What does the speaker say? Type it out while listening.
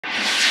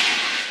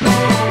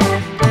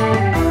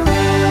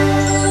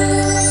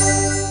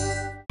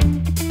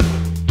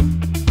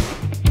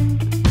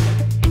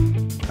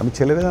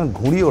ছেলেবেলা যখন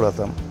ঘুড়ি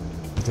ওড়াতাম,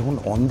 যখন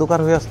অন্ধকার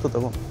হয়ে আসতো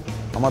তখন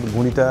আমার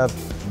ঘুড়িটা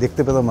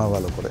দেখতে পেতাম না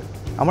ভালো করে।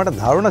 আমার একটা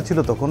ধারণা ছিল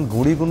তখন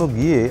ঘুড়িগুলো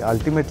গিয়ে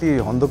আলটিমেটলি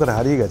অন্ধকারে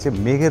হারিয়ে গেছে,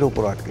 মেঘের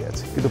ওপর আটকে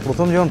আছে। কিন্তু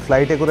প্রথম যখন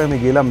ফ্লাইটে করে আমি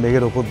গেলাম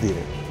মেঘের ওপর দিয়ে,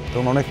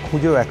 তখন অনেক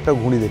খুঁজেও একটা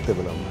ঘুড়ি দেখতে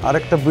পেলাম না। আর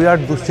একটা বিরাট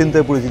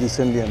দুশ্চিন্তায় পড়েছি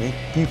রিসেন্টলি আমি,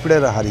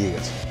 পিঁপড়েরা হারিয়ে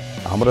গেছে।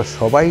 আমরা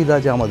সবাই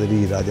রাজা আমাদের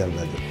এই রাজার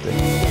রাজত্বে।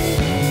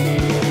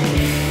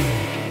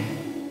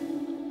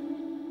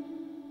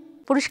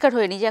 পরিষ্কার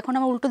হয়নি যে এখন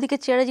আমার উল্টো দিকে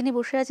চেয়ারে যিনি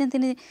বসে আছেন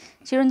তিনি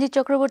চিরঞ্জিত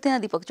চক্রবর্তী না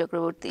দীপক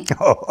চক্রবর্তী।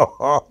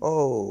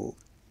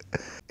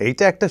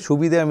 এইটা একটা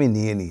সুবিধে আমি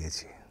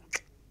নিয়েছি,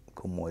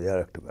 খুব মজার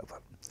একটা ব্যাপার।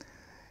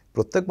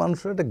 প্রত্যেক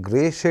মানুষের একটা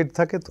গ্রে শেড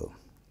থাকে, তো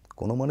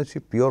কোনো মানুষই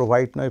পিওর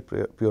হোয়াইট নয়,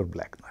 পিওর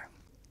ব্ল্যাক নয়।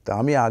 তা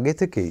আমি আগে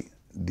থেকেই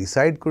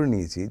ডিসাইড করে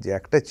নিয়েছি যে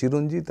একটা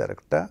চিরঞ্জিত আর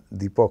একটা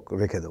দীপক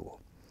রেখে দেবো।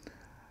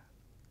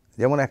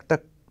 যেমন একটা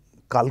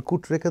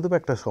কালকুট রেখে দেবো,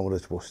 একটা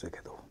সমরেশ বোস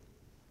রেখে দেবো,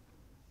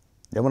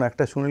 যেমন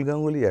একটা সুনীল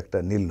গাঙ্গুলি, একটা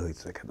নীল লোহিত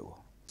রেখে দেবো।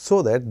 সো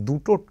দ্যাট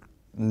দুটো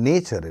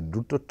নেচারের,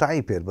 দুটো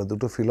টাইপের বা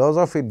দুটো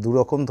ফিলসফির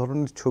দুরকম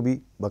ধরনের ছবি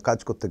বা কাজ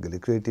করতে গেলে,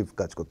 ক্রিয়েটিভ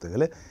কাজ করতে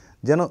গেলে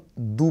যেন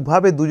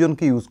দুভাবে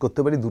দুজনকে ইউজ করতে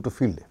পারি দুটো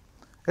ফিল্ডে।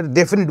 এটা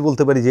ডেফিনিট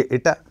বলতে পারি যে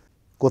এটা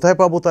কোথায়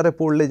পাবো, তারে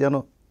পড়লে যেন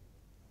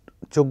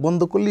চোখ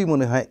বন্ধ করলেই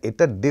মনে হয়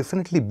এটা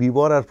ডেফিনেটলি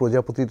বীবর আর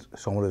প্রজাপতির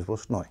সমরেশ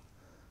বোস নয়।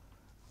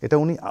 এটা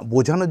উনি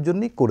বোঝানোর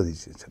জন্যই করে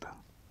দিয়েছেন, সেটা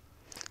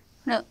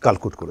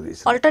কালকুট করে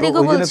দিয়েছেন।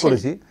 ওই জন্য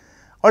করেছি।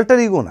 অল্টার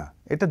ইগো না,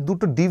 এটা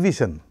দুটো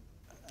ডিভিশন,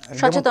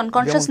 সচেতন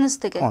কনসিয়াসনেস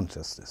থেকে,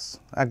 কনসিয়াসনেস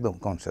একদম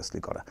কনসিয়াসলি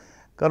করা।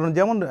 কারণ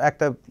যেমন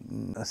একটা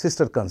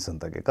সিস্টার কনসার্ন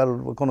থাকে, কারোর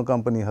কোনো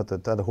কোম্পানি হয়তো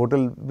তার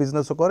হোটেল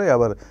বিজনেসও করে,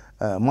 আবার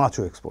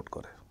মাছও এক্সপোর্ট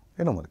করে,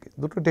 এরকম আর কি।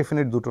 দুটো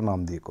ডেফিনেট দুটো নাম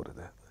দিয়ে করে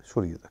দেয়,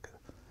 সরিয়ে রাখে,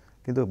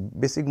 কিন্তু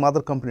বেসিক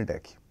মাদার কোম্পানিটা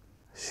একই।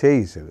 সেই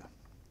হিসেবে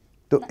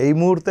তো এই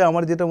মুহূর্তে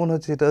আমার যেটা মনে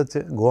হচ্ছে সেটা হচ্ছে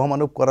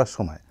গুহামানব করার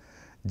সময়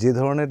যে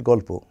ধরনের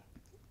গল্প,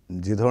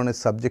 যে ধরনের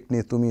সাবজেক্ট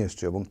নিয়ে তুমি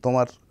এসছো, এবং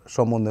তোমার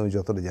সম্বন্ধে আমি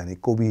যতটা জানি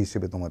কবি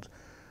হিসেবে তোমার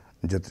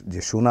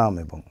যে সুনাম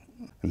এবং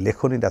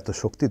লেখনীর এত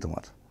শক্তি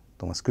তোমার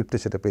স্ক্রিপ্টে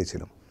সেটা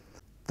পেয়েছিলাম,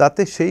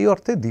 তাতে সেই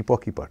অর্থে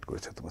দীপকই পাঠ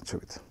করেছে তোমার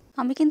ছবিতে।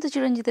 আমি কিন্তু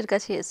চিরঞ্জিতের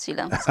কাছে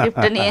এসেছিলাম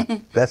স্ক্রিপ্টটা নিয়ে।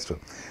 ব্যস্ত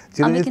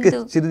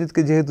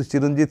চিরঞ্জিতকে যেহেতু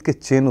চিরঞ্জিতকে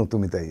চেনো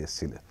তুমি, তাই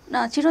এসেছিলে।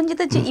 না,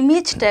 চিরঞ্জিতের যে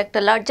ইমেজটা, একটা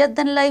লার্জার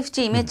দ্যান লাইফ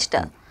যে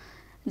ইমেজটা,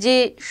 যে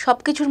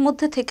সবকিছুর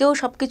মধ্যে থেকেও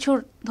সবকিছুর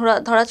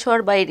ধরা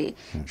ছোঁয়ার বাইরে,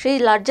 সেই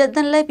লার্জার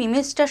দ্যান লাইফ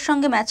ইমেজটার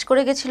সঙ্গে ম্যাচ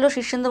করে গেছিল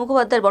শীর্ষেন্দু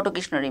মুখোপাধ্যায়ের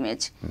বটকৃষ্ণর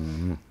ইমেজ।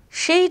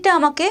 সেইটা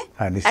আমাকে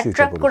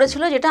অ্যাট্রাক্ট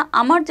করেছিল, যেটা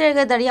আমার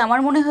জায়গায় দাঁড়িয়ে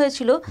আমার মনে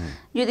হয়েছিল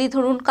যদি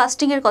ধরুন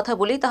কাস্টিংয়ের কথা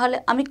বলি, তাহলে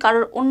আমি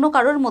অন্য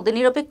কারোর মধ্যে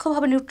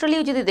নিরপেক্ষভাবে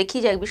নিউট্রালিও যদি দেখি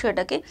যায়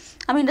বিষয়টাকে,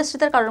 আমি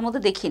ইন্ডাস্ট্রিতে কারোর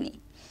মধ্যে দেখিনি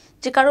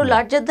যে কারো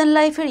লার্জার দ্যান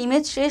লাইফের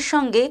ইমেজের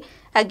সঙ্গে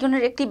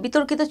একজনের একটি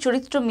বিতর্কিত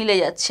চরিত্র মিলে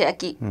যাচ্ছে,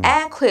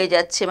 এক হয়ে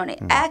যাচ্ছে, মানে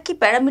একই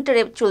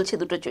প্যারামিটারে চলছে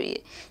দুটো চরিয়ে।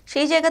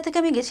 সেই জায়গা থেকে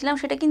আমি গেছিলাম।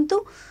 সেটা কিন্তু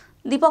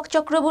দীপক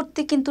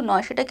চক্রবর্তী কিন্তু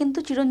নয়, সেটা কিন্তু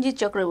চিরঞ্জিত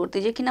চক্রবর্তী,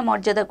 যে কিনা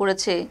মর্যাদা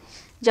করেছে,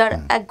 যার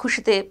এক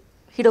ঘুষিতে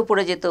হিরো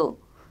পড়ে যেত,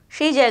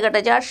 সেই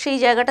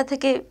জায়গাটা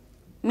থেকে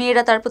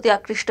মেয়েরা তার প্রতি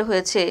আকৃষ্ট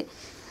হয়েছে,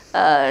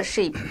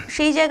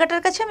 সেই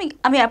জায়গাটার কাছে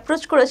আমি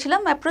অ্যাপ্রোচ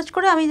করেছিলাম। অ্যাপ্রোচ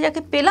করে আমি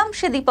যাকে পেলাম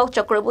সে দীপক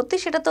চক্রবর্তী,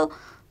 সেটা তো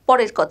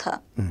পরের কথা।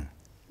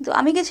 তো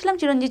আমি গেছিলাম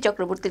চিরঞ্জিত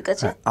চক্রবর্তীর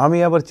কাছে। আমি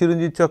আবার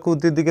চিরঞ্জিত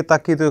চক্রবর্তীর দিকে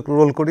তাকিয়ে তো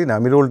রোল করি না,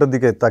 আমি রোলটার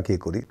দিকে তাকিয়ে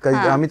করি।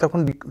 আমি তখন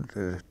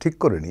ঠিক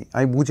করে নিই,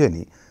 আমি বুঝে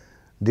নিই,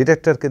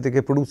 ডিরেক্টরকে দেখে,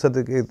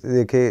 প্রডিউসারকে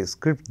দেখে,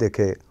 স্ক্রিপ্ট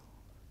দেখে,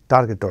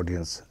 টার্গেট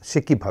অডিয়েন্স সে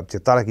কী ভাবছে,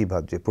 তারা কী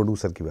ভাবছে,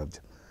 প্রডিউসার কী ভাবছে,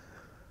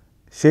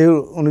 সেই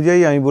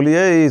অনুযায়ী আমি বলি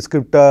এই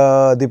স্ক্রিপ্টটা,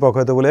 দীপক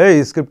হয়তো বলে এই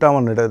স্ক্রিপ্টটা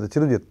আমার না, এটা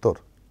চিরঞ্জিত তোর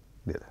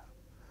দিয়ে দেয়।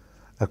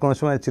 আর কোনো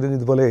সময়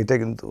চিরঞ্জিত বলে এটা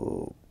কিন্তু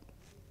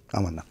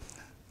আমার না,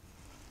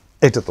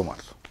 এটা তোমার।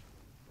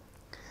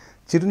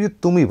 চিরঞ্জিত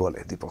তুমি বলে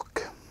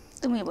দীপককে,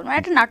 তুমি বলো,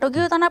 একটা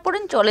নাটকীয়তা না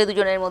পড়েন চলে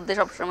দুজনের মধ্যে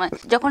সবসময়,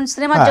 যখন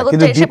সিনেমার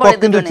জগৎটা এসে পড়ে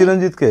কিন্তু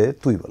চিরঞ্জিতকে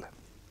তুই বলে,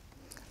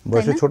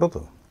 বয়সে ছোট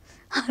তো।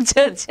 আচ্ছা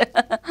আচ্ছা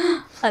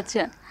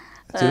আচ্ছা,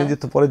 চিরঞ্জিত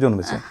তো পরে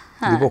জন্মেছে,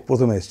 দীপক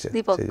প্রথমে এসছে,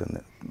 সেই জন্য।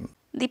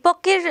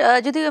 দীপকের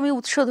যদি আমি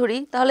উৎস ধরি,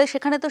 তাহলে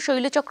সেখানে তো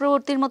শৈল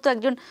চক্রবর্তীর মতো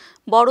একজন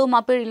বড়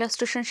মাপের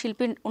ইলাস্ট্রেশন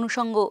শিল্পীর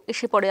অনুষঙ্গ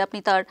এসে পড়ে।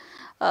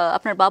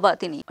 আপনার বাবা,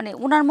 তিনি মানে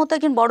ওনার মতো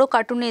একজন বড়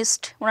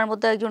কার্টুনিস্ট, ওনার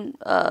মতো একজন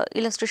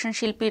ইলাস্ট্রেশন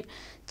শিল্পীর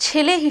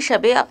ছেলে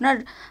হিসাবে আপনার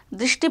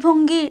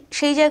দৃষ্টিভঙ্গি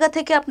সেই জায়গা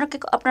থেকে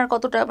আপনার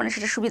কতটা মানে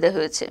সেটা সুবিধা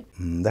হয়েছে?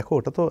 দেখো,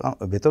 ওটা তো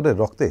ভেতরে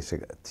রক্তে এসে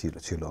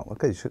ছিল আমার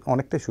কাছে,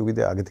 অনেকটাই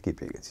সুবিধা আগে থেকেই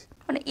পেয়ে গেছি।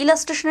 মানে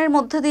ইলাস্ট্রেশনের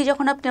মধ্যে দিয়ে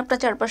যখন আপনি আপনার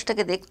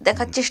চারপাশটাকে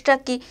দেখার চেষ্টা,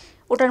 কি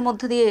ওটার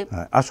মধ্যে দিয়ে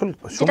আসলে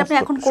যেটা আপনি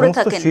এখন করে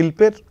থাকেন?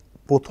 শিল্পের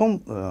প্রথম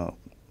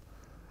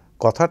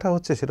কথাটা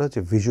হচ্ছে, সেটা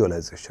হচ্ছে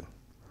ভিজুয়ালাইজেশন।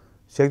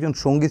 সে একজন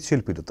সঙ্গীত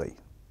শিল্পীরও তাই,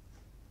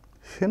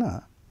 সে না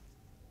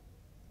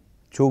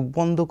চোখ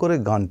বন্ধ করে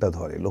গানটা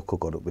ধরে, লক্ষ্য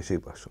করো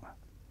বেশিরভাগ সময়,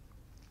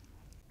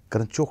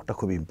 কারণ চোখটা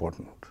খুব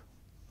ইম্পর্টেন্ট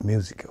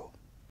মিউজিকেও।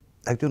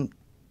 একজন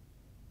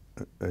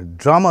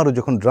ড্রামারও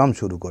যখন ড্রাম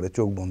শুরু করে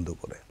চোখ বন্ধ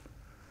করে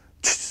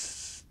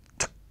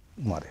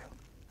মারে,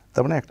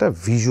 তার মানে একটা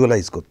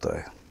ভিজুয়ালাইজ করতে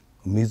হয়,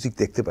 মিউজিক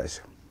দেখতে পায়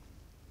সে।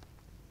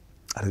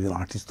 আর একজন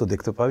আর্টিস্ট তো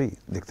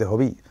দেখতে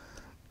হবেই,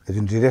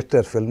 একজন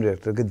ডিরেক্টর, ফিল্ম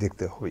ডিরেক্টরকে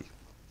দেখতে হবেই।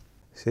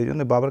 সেই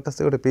জন্য বাবার কাছ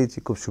থেকে ওটা পেয়েছি,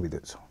 খুব সুবিধা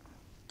হয়েছে।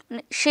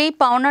 মানে সেই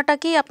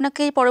পাওনাটাকেই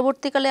আপনাকে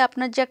পরবর্তীকালে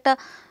আপনার যে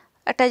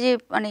একটা যে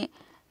মানে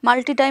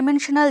মাল্টি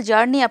ডাইমেনশনাল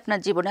জার্নি আপনার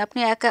জীবনে, আপনি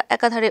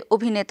একাধারে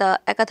অভিনেতা,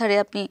 একাধারে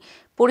আপনি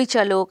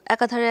পরিচালক,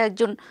 একাধারে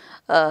একজন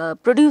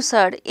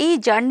প্রডিউসার, এই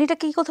জার্নিটা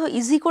কি কোথাও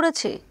ইজি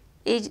করেছে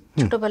এই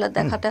ছোটবেলার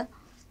দেখাটা?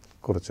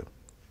 করেছে,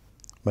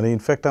 মানে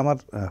ইনফ্যাক্ট আমার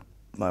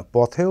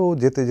পথেও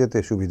যেতে যেতে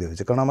সুবিধা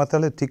হয়েছে, কারণ আমার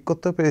তাহলে ঠিক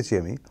করতে পেরেছি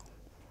আমি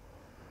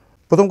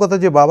প্রথম কথা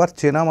যে বাবার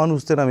চেনা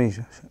মানুষদের আমি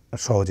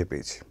সহজে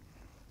পেয়েছি,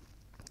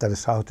 তাদের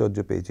সাহচর্য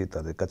পেয়েছি,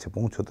 তাদের কাছে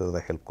পৌঁছতে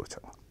তারা হেল্প করছে।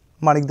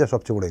 মানিকদা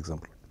সবচেয়ে বড়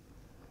এক্সাম্পল।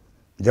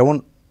 যেমন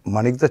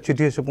মানিকদার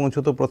চিঠি এসে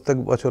পৌঁছতো প্রত্যেক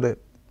বছরে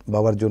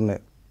বাবার জন্যে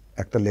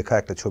একটা লেখা,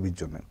 একটা ছবির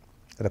জন্য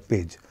একটা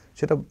পেজ,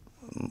 সেটা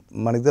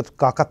মানিকদার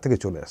কাকার থেকে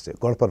চলে আসছে,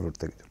 গড়পাড় রোড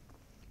থেকে।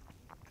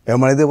 এবং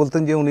মানিকদা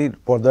বলতেন যে উনি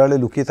পর্দার আড়ালে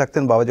লুকিয়ে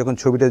থাকতেন, বাবা যখন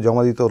ছবিটা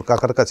জমা দিত ওর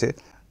কাকার কাছে,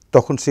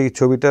 তখন সেই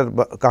ছবিটার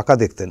কাকা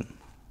দেখতেন,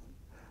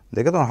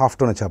 দেখে তখন হাফ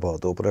টোনে ছাপা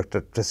হতো, ওপরে একটা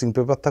ট্রেসিং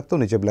পেপার থাকতো,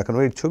 নিচে ব্ল্যাক অ্যান্ড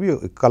হোয়াইট ছবি,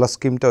 ওই কালার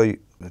স্কিমটা ওই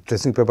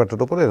ট্রেসিং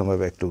পেপারটার ওপরে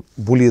এরকমভাবে একটু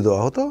বুলিয়ে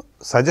দেওয়া হতো,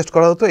 সাজেস্ট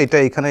করা হতো এটা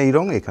এখানে এই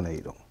রঙ, এখানে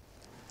এই রঙ।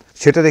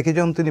 সেটা রেখে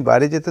যখন তিনি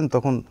বাইরে যেতেন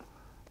তখন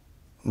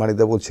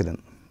মানিকদা বলছিলেন,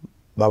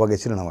 বাবা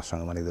গেছিলেন আমার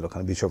সঙ্গে মানিকদার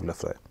ওখানে বিশপ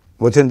লেফ্রয়,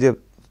 বলছেন যে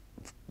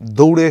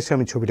দৌড়ে এসে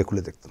আমি ছবিটা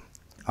খুলে দেখতাম।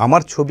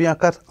 আমার ছবি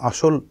আঁকার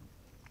আসল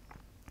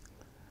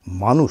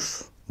মানুষ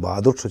বা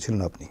আদর্শ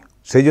ছিলেন আপনি,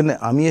 সেই জন্য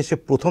আমি এসে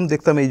প্রথম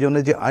দেখতাম এই জন্য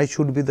যে I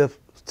should be the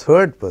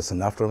third person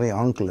after my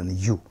uncle and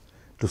you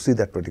two see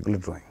that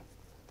particular drawing.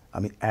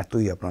 আমি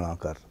এতই আপনার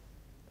আঁকার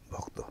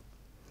ভক্ত।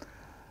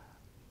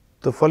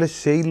 তো ফলে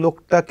সেই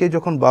লোকটাকে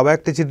যখন বাবা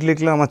একটা চিঠি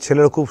লিখলাম, আমার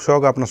ছেলেরও খুব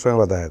শখ আপনার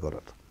সঙ্গে দেখা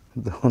করার,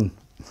 তখন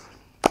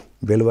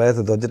বেল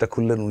বাজাতে দরজাটা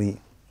খুললেন উনি।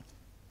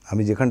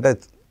 আমি যেখানটায়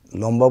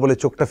লম্বা বলে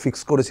চোখটা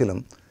ফিক্স করেছিলাম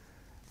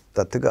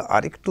তার থেকে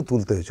আরেকটু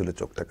তুলতে হয়েছিল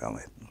চোখটাকে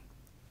আমায়,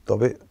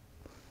 তবে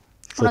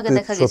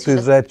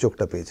সত্যজিৎ রায়ের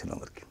চোখটা পেয়েছিলাম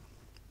আর কি,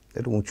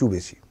 একটু উঁচু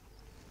বেশি।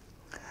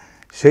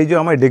 সেই যে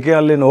আমায় ডেকে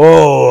আনলেন, ও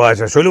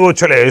আচ্ছা শৈলবাবুর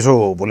ছেলে এসো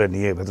বলে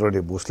নিয়ে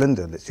ভেতরে বসলেন,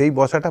 সেই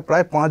বসাটা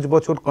প্রায় 5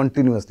 বছর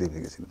কন্টিনিউয়াসলি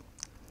লেগেছিলাম।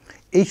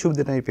 এই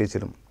সুবিধাটা আমি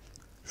পেয়েছিলাম,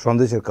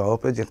 সন্দেশের কাওয়া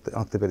পেয়ে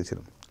আঁকতে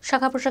পেরেছিলাম।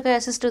 শাখা পোশাকে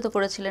অ্যাসিস্টও তো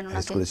করেছিলেন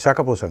ওনাকে?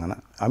 শাখা পোশাক না,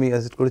 আমি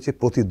অ্যাসিস্ট করেছি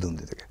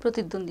প্রতিদ্বন্দ্বী থেকে,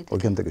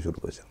 ওইখান থেকে শুরু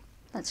করেছিলাম।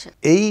 আচ্ছা,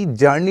 এই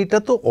জার্নিটা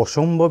তো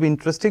অসম্ভব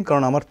ইন্টারেস্টিং,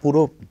 কারণ আমার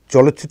পুরো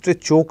চলচ্চিত্রের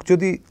চোখ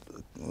যদি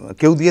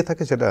কেউ দিয়ে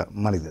থাকে সেটা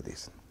মানিকদা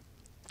দিয়েছে,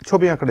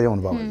 ছবি আঁকাটা যেমন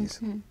বাবা দিয়েছে।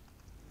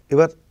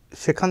 এবার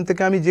সেখান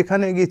থেকে আমি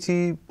যেখানে গেছি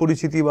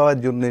পরিচিতি পাওয়ার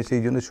জন্য,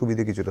 সেই জন্য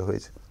সুবিধে কিছুটা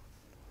হয়েছে।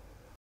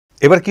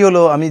 এবার কি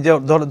হলো, আমি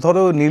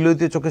ধরো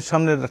নীলজ্যোতি চোখের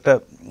সামনের একটা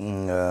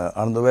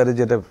আনন্দবাজারে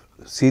যেটা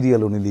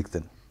সিরিয়াল উনি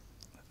লিখতেন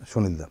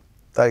সুনীলদা,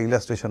 তার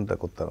ইলাস্ট্রেশনটা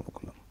করতে আরম্ভ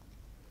করলাম।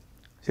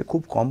 সে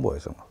খুব কম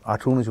বয়স, আমার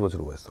 18-19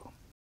 বছর বয়স তখন।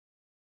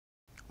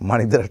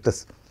 মানিকদার একটা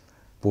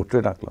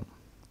পোর্ট্রেট আঁকলাম,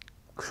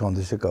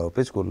 সন্দেশে কাওয়া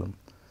পেজ করলাম,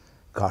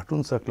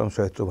 কার্টুনস আঁকলাম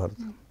সহিত্র ভারত,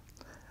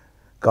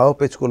 কাওয়া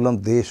পেজ করলাম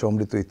দেশ,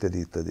 অমৃত ইত্যাদি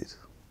ইত্যাদির,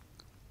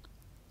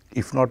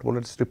 ইফ নট বলে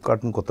স্ট্রিপ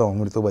কার্টুন কোথাও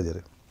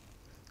অমৃতবাজারে।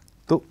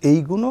 তো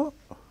এইগুলো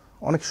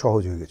অনেক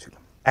সহজ হয়ে গেছিলো।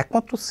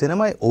 একমাত্র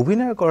সিনেমায়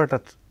অভিনয়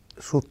করাটার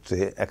সূত্রে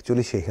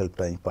অ্যাকচুয়ালি সেই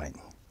হেল্পটা আমি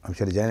পাইনি। আমি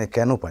সেটা জানি না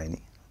কেন পাইনি,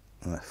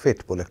 ফেট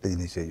বলে একটা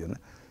জিনিস। সেই জন্য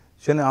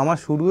সেখানে আমার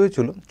শুরু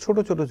হয়েছিল ছোট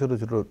ছোট ছোট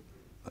ছোট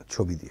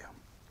ছবি দিয়ে।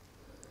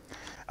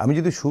 আমি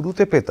যদি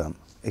শুরুতে পেতাম,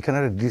 এখানে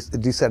একটা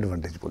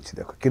ডিসঅ্যাডভান্টেজ বলছি,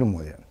 দেখো কিরম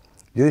মজা,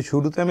 যদি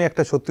শুরুতে আমি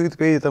একটা সত্যজিৎ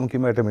পেয়ে যেতাম,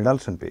 কিংবা একটা মৃণাল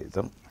সেন পেয়ে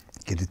যেতাম,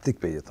 কি ঋত্বিক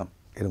পেয়ে যেতাম,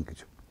 এরকম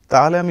কিছু,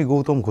 তাহলে আমি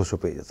গৌতম ঘোষও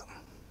পেয়ে যেতাম,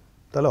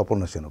 তাহলে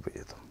অপর্ণা সেনও পেয়ে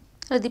যেতাম।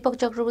 দীপক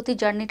চক্রবর্তীর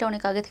জার্নিটা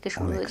অনেক আগে থেকে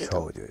শুরু হয়ে যেত,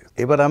 সহজ হয়ে যেত।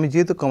 এবার আমি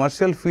যেহেতু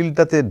কমার্শিয়াল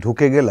ফিল্ডটাতে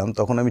ঢুকে গেলাম,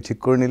 তখন আমি ঠিক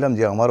করে নিলাম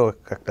যে আমারও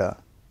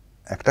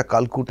একটা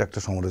কালকুট, একটা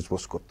সমরেশ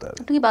বোস করতে হবে।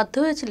 আপনি কি বাধ্য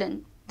হয়েছিলেন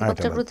দীপক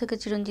চক্রবর্তী থেকে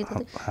চিরঞ্জিত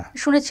হতে?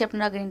 শুনেছি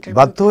আপনার আগের ইন্টারভিউ।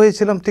 বাধ্য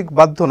হয়েছিলাম, ঠিক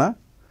বাধ্য না,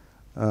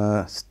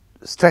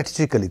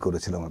 স্ট্র্যাটেজিক্যালি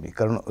করেছিলাম আমি,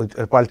 কারণ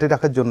পাল্টে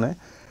রাখার জন্য।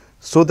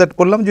 সো দ্যাট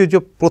করলাম যে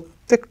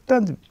প্রত্যেকটা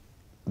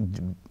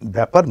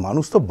ব্যাপার,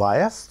 মানুষ তো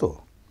বায়াস, তো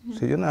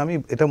সেই জন্য আমি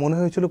এটা মনে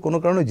হয়েছিল কোনো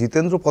কারণে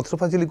জিতেন্দ্র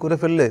পত্রপাঁচালী করে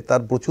ফেললে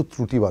তার প্রচুর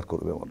ত্রুটি বার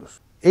করবে মানুষ,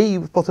 এই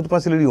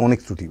পত্রপাঁচালীরই অনেক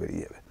ত্রুটি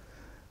বেরিয়ে যাবে।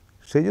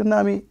 সেই জন্য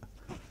আমি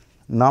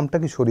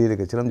নামটাকে সরিয়ে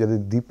রেখেছিলাম, যাতে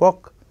দীপক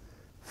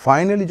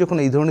ফাইনালি যখন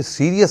এই ধরনের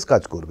সিরিয়াস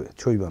কাজ করবে,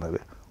 ছবি বানাবে,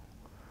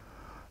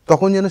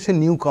 তখন যেন সে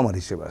নিউ কামার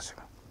হিসেবে আসে।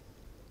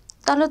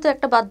 তাহলে তো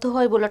একটা বাধ্য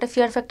হয় বলে একটা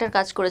ফিয়ার ফ্যাক্টর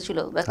কাজ করেছিল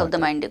ব্যাক অফ দ্য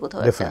মাইন্ডে কোথাও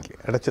একটা। ডেফিনেটলি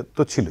এটা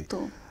তো ছিলই।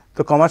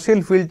 তো কমার্শিয়াল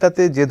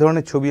ফিল্ডটাতে যে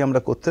ধরনের ছবি আমরা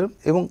করতাম,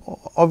 এবং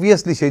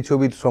অবভিয়াসলি সেই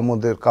ছবির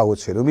সম্বন্ধে কাগজ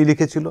সেরমই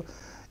লিখেছিল,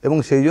 এবং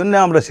সেই জন্য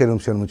আমরা সেরম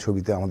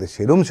ছবিতে আমাদের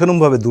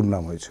সেরমভাবে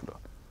দুর্নাম হয়েছিল।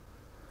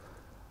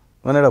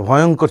 মানে একটা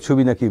ভয়ঙ্কর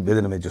ছবি নাকি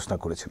বেদে নেমে জ্যোৎস্না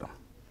করেছিলাম,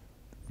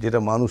 যেটা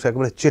মানুষ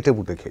একেবারে চেটে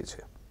পুটে খেয়েছে,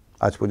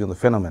 আজ পর্যন্ত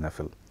ফেনোমেনা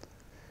ফিল্ম।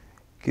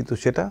 কিন্তু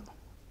সেটা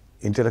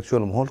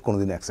ইন্টেলেকচুয়াল মহল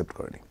কোনোদিন অ্যাকসেপ্ট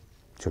করেনি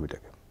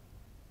ছবিটাকে,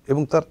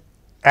 এবং তার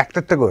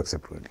অ্যাক্টরটাকেও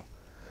অ্যাকসেপ্ট করেনি।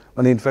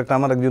 মানে ইনফ্যাক্ট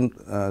আমার একজন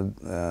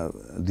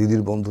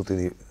দিদির বন্ধু,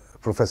 তিনি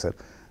প্রফেসর,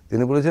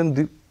 তিনি বলেছেন,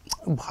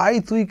 ভাই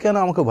তুই কেন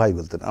আমাকে ভাই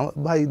বলতেন, আমার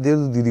ভাই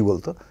দিদি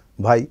বলতো,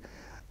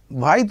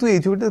 ভাই তুই এই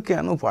ছবিটা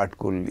কেন পাঠ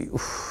করলি,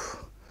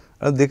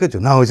 দেখেছো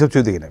না, ওইসব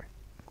ছবি দেখে নেবে,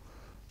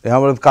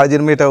 আমার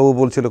কাজের মেয়েটা ও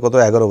বলছিল কত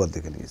 11 বার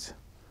দেখে নিয়েছে।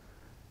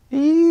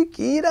 এই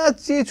কি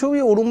রাজ্যে ছবি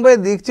অরুণ ভাই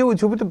দেখছে, ওই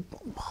ছবিটা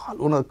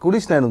ভালো না,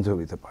 করিস না এরকম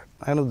ছবিতে পাঠ।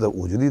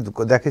 ও যদি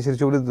দেখে সেই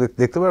ছবিটা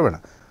দেখতে পারবে না।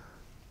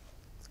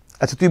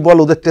 আচ্ছা তুই বল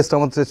ওদের টেস্ট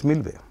আমার টেস্ট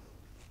মিলবে?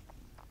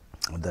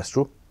 That's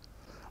true.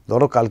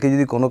 ধরো কালকে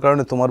যদি কোনো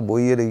কারণে তোমার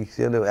বইয়ের এই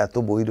এত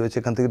বই রয়েছে,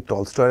 এখান থেকে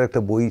টলস্টয়ের একটা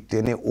বই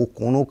টেনে ও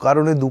কোনো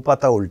কারণে 2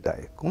 পাতা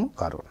উল্টায়, কোনো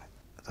কারণে,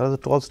 তাহলে তো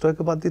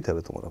টলস্টয়কে বাদ দিতে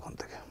হবে তোমার ওখান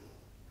থেকে,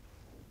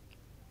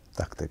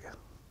 তাক থেকে।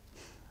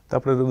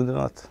 তারপরে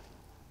রবীন্দ্রনাথ,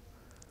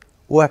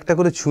 ও একটা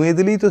করে ছুঁয়ে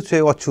দিলেই তো সে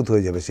অচ্যুত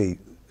হয়ে যাবে সেই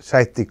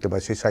সাহিত্যিকটা বা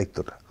সেই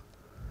সাহিত্যটা।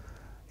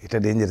 এটা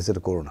ডেঞ্জারাস,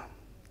 এটা করো না।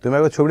 তুমি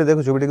একবার ছবিটা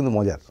দেখো, ছবিটা কিন্তু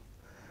মজার।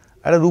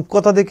 একটা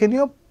রূপকথা দেখে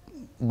নিও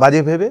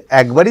বাজে ভেবে,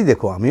 একবারই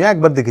দেখো। আমিও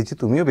একবার দেখেছি,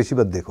 তুমিও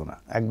বেশিবার দেখো না,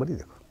 একবারই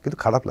দেখো, কিন্তু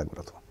খারাপ লাগবে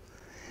না তো।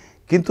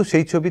 কিন্তু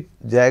সেই ছবির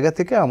জায়গা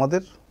থেকে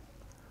আমাদের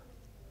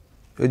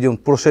ওই যেমন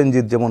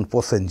প্রসেনজিৎ যেমন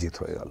প্রসেনজিৎ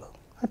হয়ে গেল,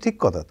 হ্যাঁ ঠিক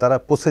কথা, তারা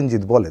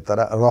প্রসেনজিৎ বলে,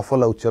 তারা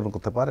রফলা উচ্চারণ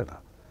করতে পারে না।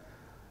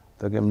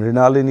 তাকে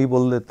মৃণালিনী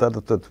বললে তার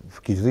তো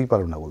কিছুতেই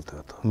পারো না বলতে,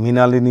 হতো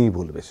মৃণালিনী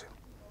বলবে সে।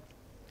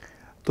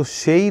 তো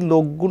সেই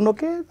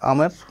লোকগুলোকে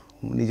আমার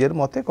নিজের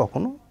মতে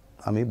কখনো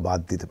আমি বাদ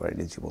দিতে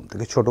পারিনি জীবন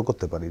থেকে, ছোট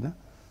করতে পারি না,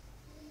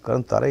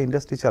 কারণ তারা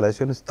ইন্ডাস্ট্রি চালায়,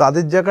 সেখানে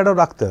তাদের জায়গাটাও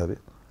রাখতে হবে।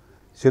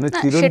 সেখানে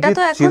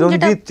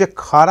চিরঞ্জিত যে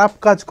খারাপ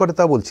কাজ করে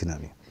তা বলছি না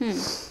আমি।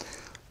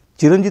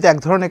 চিরঞ্জিত এক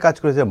ধরনের কাজ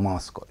করে, যে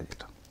মাস করে,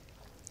 যেটা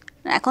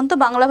এখন তো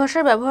বাংলা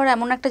ভাষার ব্যবহার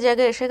এমন একটা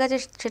জায়গায় এসে গেছে,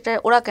 সেটা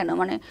ওরা কেন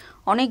মানে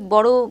অনেক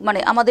বড় মানে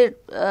আমাদের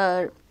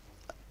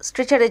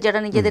স্ট্রেচারে যারা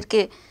নিজেদেরকে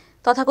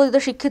তথাকথিত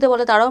শিক্ষিত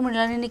বলে, তারাও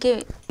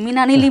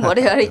মৃণালিনী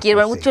বলে আর কি,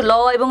 এবার উচ্চ ল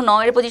এবং ন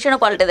এর পজিশনও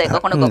পাল্টে দেয়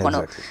কখনো কখনো।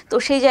 তো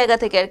সেই জায়গা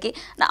থেকে আর কি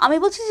না, আমি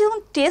বলছি যখন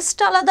টেস্ট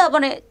আলাদা,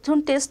 মানে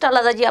যখন টেস্ট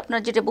আলাদা, যে আপনার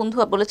যেটা বন্ধু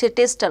বলেছে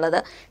টেস্ট আলাদা,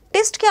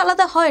 টেস্ট কি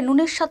আলাদা হয়?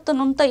 নুনের স্বাদ তো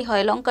নুনতাই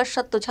হয়, লঙ্কার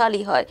স্বাদ তো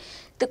ঝালই হয়।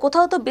 তো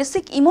কোথাও তো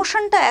বেসিক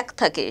ইমোশনটা এক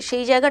থাকে,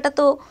 সেই জায়গাটা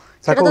তো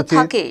সেটা তো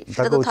থাকে,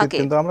 সেটা তো থাকে,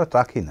 কিন্তু আমরা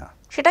রাখি না।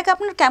 সেটাকে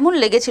আপনার কেমন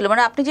লেগেছিল?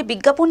 মানে আপনি যে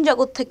বিজ্ঞাপন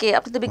জগৎ থেকে,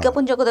 আপনি তো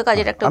বিজ্ঞাপন জগতে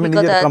কাজের একটা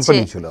অভিজ্ঞতা আছে,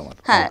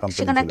 হ্যাঁ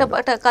সেখানে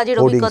একটা কাজের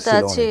অভিজ্ঞতা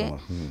আছে,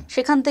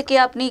 সেখান থেকে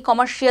আপনি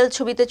কমার্শিয়াল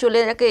ছবিতে চলে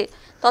যাকে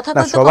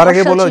তথাকথিত সবার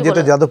আগে বলো,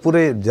 যেটা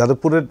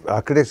যাদবপুরের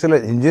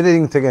আর্কিটেকচারাল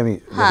ইঞ্জিনিয়ারিং থেকে আমি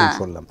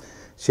শুনলাম,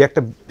 সে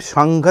একটা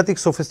সাংঘাতিক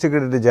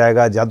সোফিস্টিকেটেড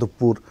জায়গা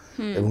যাদবপুর,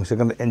 এবং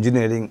সেখানে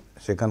ইঞ্জিনিয়ারিং,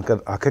 সেখানকার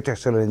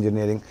আর্কিটেকচারাল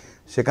ইঞ্জিনিয়ারিং,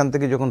 সেখান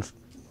থেকে যখন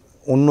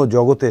অন্য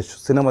জগতে,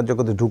 সিনেমার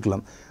জগতে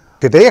ঢুকলাম,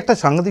 সেটাই একটা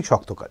সাংঘাতিক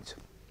শক্ত কাজ।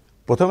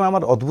 প্রথমে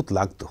আমার অদ্ভুত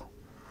লাগতো,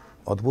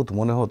 অদ্ভুত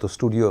মনে হতো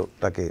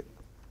স্টুডিওটাকে,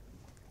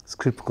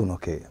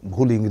 স্ক্রিপ্টগুলোকে,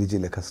 ভুল ইংরেজি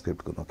লেখা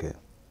স্ক্রিপ্টগুলোকে,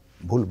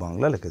 ভুল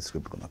বাংলা লেখা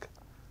স্ক্রিপ্টগুলোকে,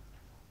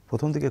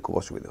 প্রথম দিকে খুব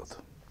অসুবিধা হতো।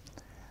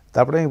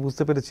 তারপরে আমি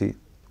বুঝতে পেরেছি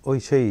ওই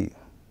সেই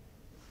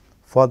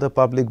for the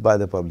public by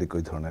the public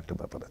ওই ধরনের একটা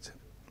ব্যাপার আছে।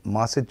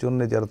 মাসের জন্য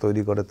যারা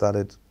তৈরি করে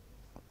তাদের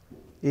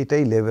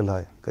এটাই লেভেল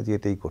হয়, কাজে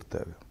এটাই করতে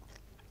হবে।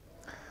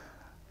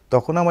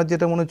 তখন আমার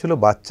যেটা মনে হচ্ছিল,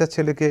 বাচ্চা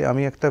ছেলেকে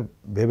আমি একটা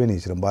ভেবে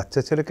নিয়েছিলাম, বাচ্চা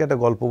ছেলেকে একটা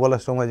গল্প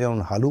বলার সময় যেমন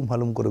হালুম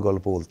হালুম করে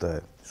গল্প বলতে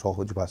হয়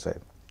সহজ ভাষায়,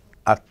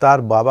 আর তার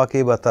বাবাকে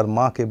বা তার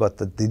মাকে বা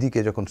তার দিদিকে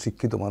যখন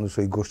শিক্ষিত মানুষ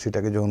ওই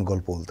গোষ্ঠীটাকে যখন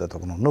গল্প বলতে হয়,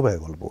 তখন অন্যভাবে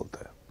গল্প বলতে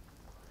হয়।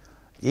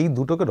 এই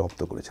দুটোকে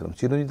রপ্ত করেছিলাম।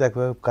 চিরঞ্জিত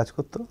একভাবে কাজ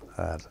করতো,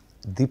 আর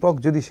দীপক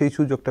যদি সেই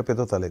সুযোগটা পেত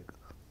তাহলে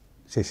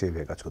সে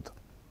সেইভাবে কাজ করতো।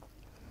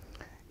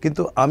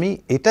 কিন্তু আমি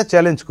এটা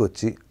চ্যালেঞ্জ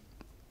করছি,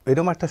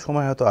 এরকম একটা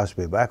সময় হয়তো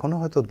আসবে, বা এখনও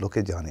হয়তো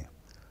লোকে জানে,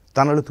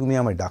 তা নাহলে তুমি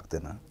আমায় ডাকতে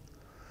না।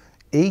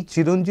 এই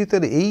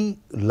চিরঞ্জিতের এই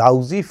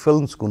লাউজি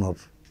ফিল্মসগুলোর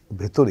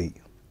ভেতরেই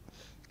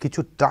কিছু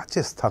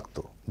টাচেস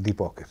থাকতো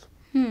দীপকের,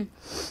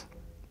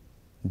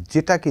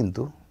 যেটা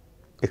কিন্তু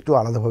একটু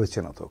আলাদাভাবে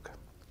চেনাতো ওকে।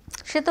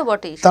 সে তো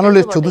বটেই। তা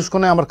নাহলে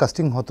চতুষ্কোণে আমার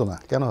কাস্টিং হতো না।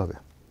 কেন হবে?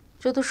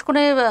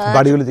 চতুষ্কোণে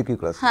বাড়িওয়ালিতে কি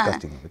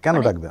কাস্টিং হবে? কেন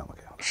ডাকবে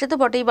আমাকে? সে তো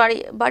বটেই।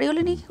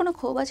 বাড়িওয়ালি নিয়ে কি কোনো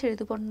ক্ষোভ আছে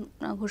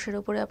ঋতুপর্ণা ঘোষের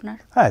উপরে আপনার?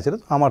 হ্যাঁ, সেটা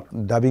তো আমার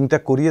ডাবিংটা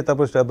করিয়ে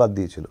তারপর সেটা বাদ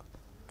দিয়েছিল,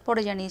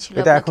 পরে জানিয়েছিল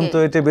এটা এখন তো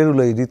এটা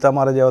বেরোলো। রীতা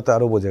মারা যাওয়াতে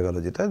আরও বোঝা গেল,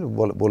 যেটা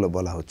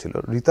বলা হচ্ছিল।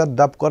 রীতার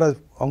ডাব করা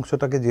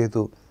অংশটাকে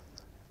যেহেতু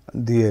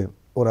দিয়ে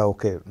ওরা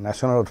ওকে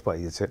ন্যাশনাল অ্যাওয়ার্ড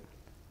পাইয়েছে,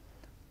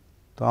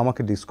 তো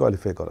আমাকে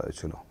ডিসকোয়ালিফাই করা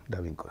হয়েছিল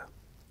ডাবিং করে।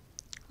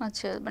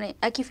 আচ্ছা, মানে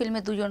একই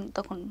ফিল্মে দুজন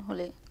তখন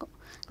হলে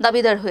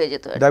দাবিদার হয়ে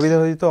যেত। দাবিদার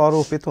হয়ে যেত, আর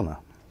ও পেতো না,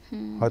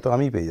 হয়তো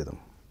আমিই পেয়ে যেতাম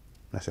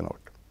ন্যাশনাল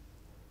অ্যাওয়ার্ড।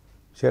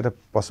 সে একটা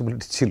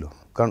পসিবিলিটি ছিল,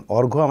 কারণ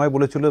অর্ঘ্য আমায়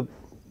বলেছিল,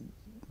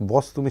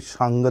 বস তুমি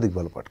সাংঘাতিক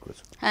ভালো পাঠ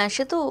করেছো। হ্যাঁ,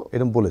 সে তো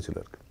এরকম বলেছিল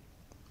আর কি।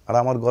 আর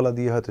আমার গলা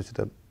দিয়ে হয়তো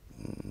সেটা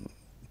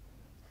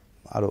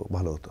আরও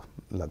ভালো হতো,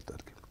 লাগতো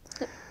আর কি।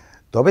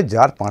 তবে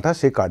যার পাঁঠা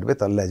সে কাটবে,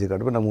 তার লেজে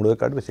কাটবে না মুড়োয়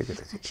কাটবে, সে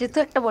কেটেছে। সে তো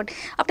একটা বটে।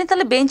 আপনি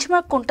তাহলে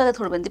বেঞ্চমার্ক কোনটাকে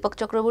ধরবেন? দীপক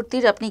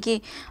চক্রবর্তীর আপনি কি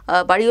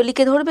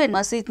বাড়িওয়ালিকে ধরবেন,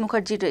 সিত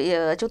মুখার্জির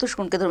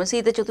চতুষ্কোণকে ধরবেন?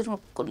 সিতে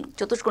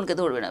চতুষ্কোণকে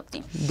ধরবেন আপনি?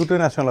 দুটোই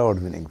ন্যাশনাল অ্যাওয়ার্ড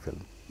উইনিং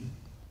ফিল্ম,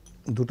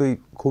 দুটোই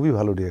খুবই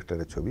ভালো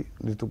ডিরেক্টরের ছবি।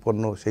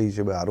 ঋতুপর্ণ সেই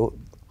হিসেবে আরও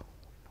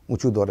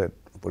উঁচু দরের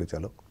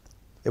পরিচালক,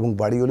 এবং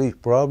বাড়িওয়ালি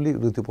প্রবাবলি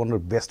ঋতুপর্ণর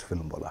বেস্ট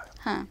ফিল্ম বলা হয়।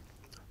 হ্যাঁ,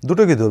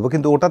 দুটোকে ধরবো,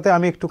 কিন্তু ওটাতে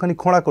আমি একটুখানি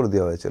খোঁড়া করে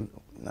দেওয়া হয়েছিল,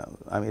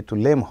 আমি একটু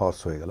লেম হর্স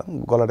হয়ে গেলাম,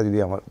 গলাটা যদি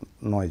আমার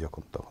নয়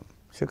যখন, তখন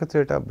সেক্ষেত্রে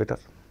এটা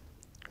বেটার।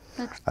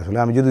 আসলে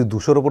আমি যদি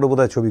 200-র ওপরে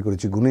বোধহয় ছবি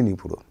করেছি, গুনিনি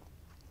পুরো,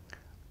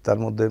 তার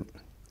মধ্যে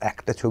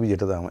একটা ছবি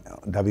যেটা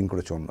ডাবিং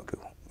করেছে অন্য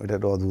কেউ, এটা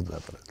একটা অদ্ভুত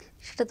ব্যাপার আর কি।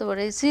 সেটা তো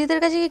বলে শ্রীদের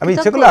কাছে কি আমি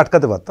ইচ্ছে করলে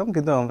আটকাতে পারতাম,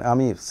 কিন্তু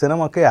আমি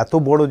সিনেমাকে এত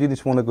বড় জিনিস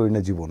মনে করি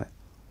না জীবনে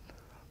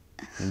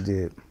যে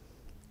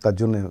তার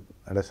জন্য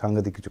একটা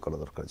সাংঘাতিক কিছু করা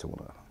দরকার আছে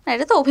মনে হয় না।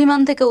 এটা তো অভিমান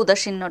থেকে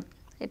উদাসীন্য,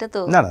 এটা তো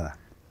না না না,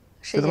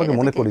 সিনেমাকে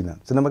মনে করি না।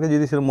 সিনেমাকে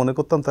যদি সেরকম মনে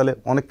করতাম তাহলে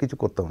অনেক কিছু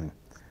করতাম আমি।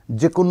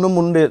 যে কোনো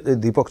মুন্ডে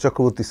দীপক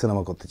চক্রবর্তী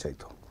সিনেমা করতে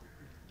চাইতো,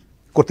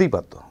 করতেই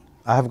পারতো।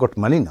 I have got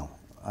money now,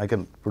 I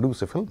can produce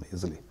A film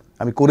easily.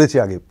 আমি করেছি,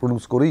 আগে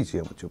প্রডিউস করেইছি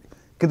আমার ছবি,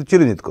 কিন্তু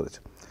চিরঞ্জিত করেছে।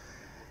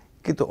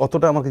 কিন্তু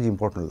অতটা আমার কাছে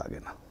ইম্পর্টেন্ট লাগে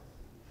না।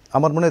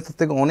 আমার মনে হয় তার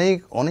থেকে অনেক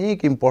অনেক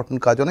ইম্পর্টেন্ট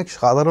কাজ, অনেক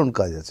সাধারণ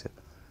কাজ আছে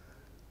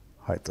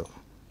হয়তো,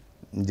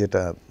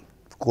 যেটা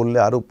করলে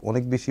আরও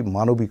অনেক বেশি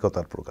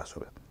মানবিকতার প্রকাশ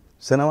হবে।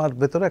 সিনেমার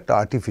ভেতরে একটা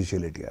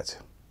আর্টিফিশিয়ালিটি আছে,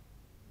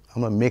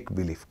 আমরা মেক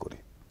বিলিভ করি,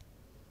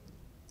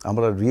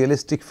 আমরা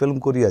রিয়েলিস্টিক ফিল্ম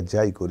করি আর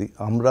যাই করি,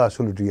 আমরা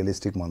আসলে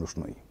রিয়েলিস্টিক মানুষ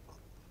নই।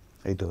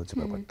 এইটা হচ্ছে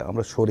ব্যাপারটা,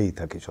 আমরা সরেই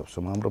থাকি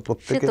সবসময়, আমরা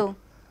প্রত্যেকে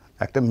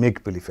একটা মেক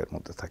বিলিফের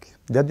মধ্যে থাকি,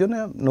 যার জন্য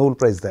নোবেল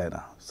প্রাইজ দেয়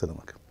না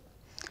সিনেমাকে।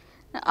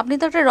 আপনি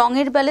তো একটা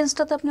রঙের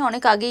ব্যালেন্সটা তো আপনি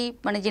অনেক আগেই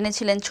মানে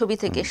জেনেছিলেন ছবি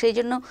থেকে, সেই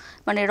জন্য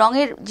মানে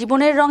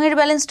জীবনের রঙের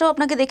ব্যালেন্সটাও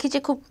আপনাকে দেখি যে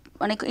খুব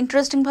মানে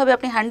ইন্টারেস্টিংভাবে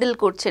আপনি হ্যান্ডেল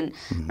করছেন।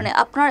 মানে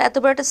আপনার এত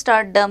বড় একটা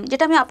স্টারডাম,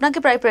 যেটা আমি আপনাকে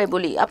প্রায়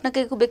বলি, আপনাকে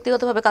খুব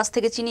ব্যক্তিগতভাবে কাছ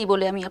থেকে চিনি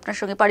বলে, আমি আপনার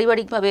সঙ্গে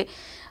পারিবারিকভাবে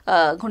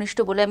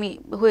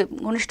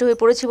ঘনিষ্ঠ হয়ে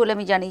পড়েছি বলে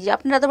আমি জানি যে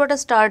আপনার এত বড় একটা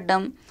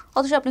স্টারডাম,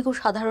 অথচ আপনি খুব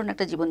সাধারণ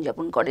একটা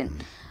জীবনযাপন করেন।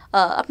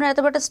 আপনার এত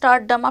বড় একটা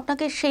স্টারডাম,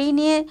 আপনাকে সেই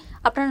নিয়ে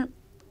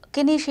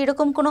কে নিয়ে সেই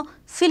রকম কোনো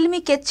ফিল্মি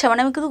কেচ্ছা, মানে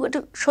আমি কিন্তু একটু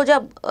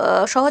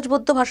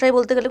সহজবোধ্য ভাষায়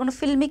বলতে গেলে কোনো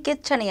ফিল্মি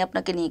কেচ্ছা নেই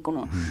আপনাকে নিয়ে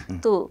কোনো।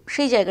 তো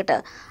সেই জায়গাটা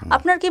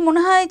আপনার কি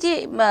মনে হয় যে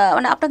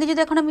মানে আপনাকে যদি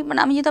এখন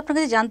আমি যদি আপনার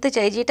কাছে জানতে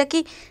চাই যে এটা কি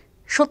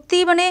সত্যি,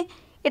 মানে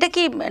এটা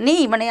কি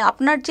নেই, মানে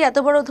আপনার যে এত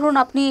বড়, ধরুন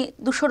আপনি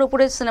 200-র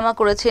ওপরে সিনেমা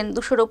করেছেন,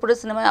 200-র ওপরে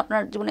সিনেমায়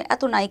আপনার জীবনে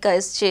এত নায়িকা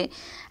এসছে,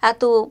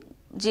 এত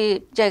যে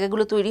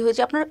জায়গাগুলো তৈরি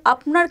হয়েছে,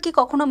 আপনার কি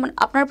কখনো মানে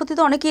আপনার প্রতি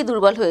তো অনেকেই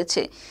দুর্বল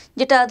হয়েছে,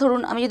 যেটা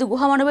ধরুন আমি যদি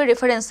গুহামানবের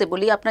রেফারেন্সে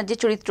বলি, আপনার যে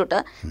চরিত্রটা,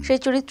 সেই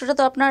চরিত্রটা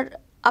তো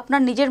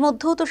আপনার নিজের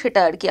মধ্যেও তো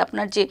সেটা আর কি,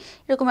 আপনার যে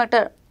এরকম একটা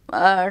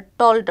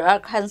টল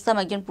ডার্ক হ্যান্ডসাম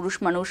একজন পুরুষ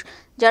মানুষ,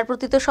 যার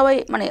প্রতি তো সবাই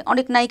মানে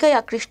অনেক নায়িকাই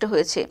আকৃষ্ট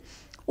হয়েছে।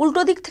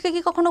 উল্টো দিক থেকে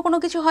কি কখনো কোনো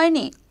কিছু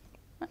হয়নি?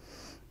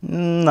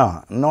 না,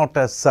 নট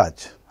অ্যাজ সাচ।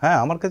 হ্যাঁ,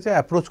 আমার কাছে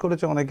অ্যাপ্রোচ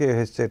করেছে অনেকে,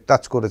 এসেছে,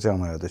 টাচ করেছে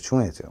আমার, হয়তো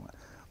ছুঁয়েছে আমার,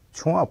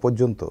 ছোঁয়া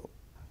পর্যন্ত,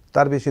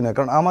 তার বেশি নয়।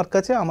 কারণ আমার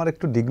কাছে আমার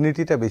একটু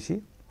ডিগনিটিটা বেশি,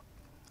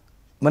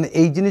 মানে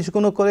এই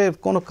জিনিসগুলো করে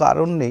কোনো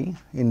কারণ নেই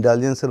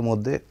ইন্ডালজেন্সের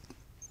মধ্যে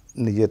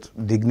নিজের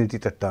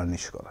ডিগনিটিটা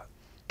টার্নিশ করা।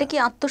 এটা কি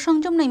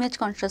আত্মসংযম না ইমেজ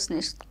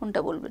কনসিয়াসনেস, কোনটা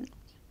বলবেন?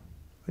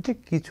 এটা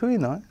কিছুই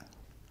নয়,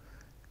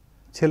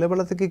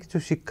 ছেলেবেলা থেকে কিছু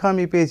শিক্ষা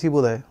আমি পেয়েছি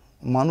বোধহয়,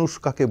 মানুষ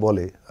কাকে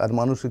বলে আর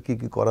মানুষের কী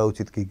কী করা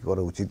উচিত, কী কী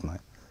করা উচিত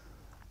নয়,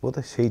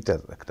 বোধহয়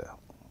সেইটার একটা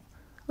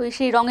ওই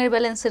সেই রঙের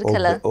ব্যালেন্সের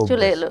খেলা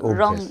চলে এলো,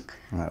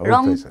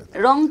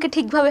 রঙকে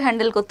ঠিকভাবে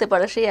হ্যান্ডেল করতে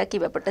পারা, সেই একই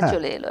ব্যাপারটা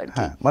চলে এলো আর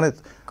কি। মানে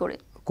করে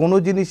কোনো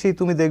জিনিসই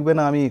তুমি দেখবে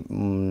না আমি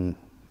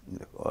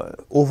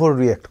ওভার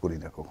রিয়্যাক্ট করি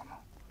না কখনো,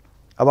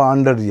 আবার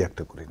আন্ডার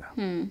রিয়্যাক্টও করি না।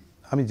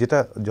 আমি যেটা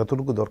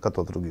যতটুকু দরকার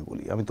ততটুকুই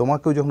বলি। আমি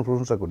তোমাকেও যখন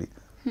প্রশংসা করি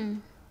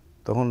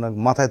তখন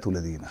মাথায়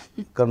তুলে দিই না,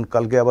 কারণ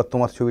কালকে আবার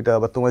তোমার ছবিটা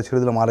আবার তোমায় ছেড়ে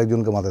দিলাম,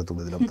 আরেকজনকে মাথায়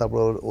তুলে দিলাম, তারপর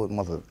ওর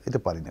মাথায়, এটা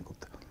পারি না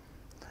করতে।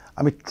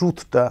 আমি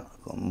ট্রুথটা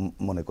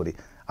মনে করি।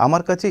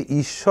 আমার কাছে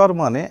ঈশ্বর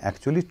মানে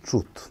actually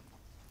truth,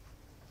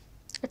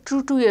 true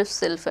to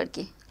yourself আর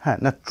কি। হ্যাঁ,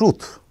 না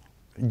ট্রুথ,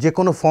 যে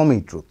কোনো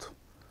ফর্মেই ট্রুথ,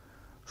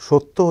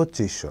 সত্য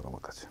হচ্ছে ঈশ্বর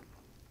আমার কাছে।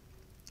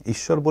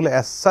 ঈশ্বর বলে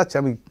অ্যাজ সাচ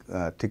আমি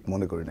ঠিক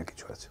মনে করি না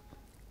কিছু আছে।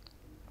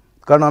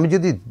 কারণ আমি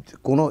যদি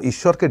কোনো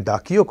ঈশ্বরকে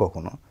ডাকিও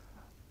কখনো,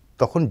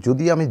 তখন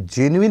যদি আমি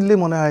জেনুইনলি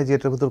মনে হয় যে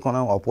এটার ভিতর কোনো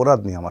অপরাধ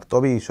নেই আমার,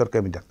 তবে ঈশ্বরকে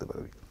আমি ডাকতে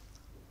পারি।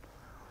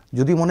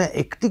 যদি মনে হয়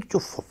একটি কিছু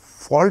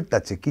ফল্ট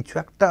আছে, কিছু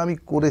একটা আমি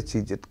করেছি,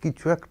 যে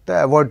কিছু একটা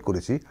অ্যাভয়েড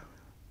করেছি,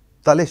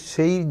 তাহলে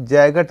সেই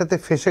জায়গাটাতে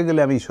ফেসে গেলে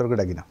আমি ঈশ্বরকে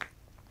ডাকি না।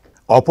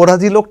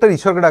 অপরাধী লোকটার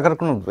ঈশ্বরকে ডাকার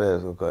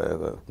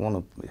কোনো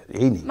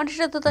এই নেই,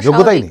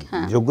 যোগ্যতাই নেই,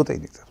 যোগ্যতাই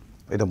নেই তার,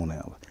 এটা মনে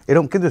হয় আমার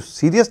এরকম। কিন্তু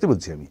সিরিয়াসলি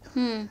বলছি,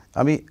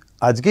 আমি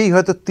আজকেই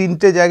হয়তো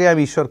 3টে জায়গায়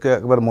আমি ঈশ্বরকে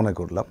একবার মনে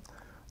করলাম,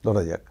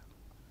 ধরা যাক,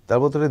 তার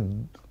ভিতরে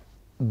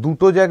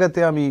 2টো জায়গাতে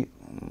আমি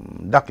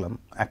ডাকলাম,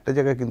 একটা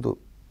জায়গায় কিন্তু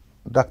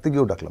ডাকতে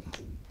গিয়েও ডাকলাম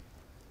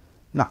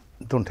না,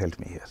 ডোন্ট হেল্প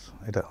মি হিয়ার,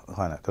 এটা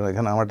হয় না, কারণ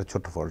এখানে আমার একটা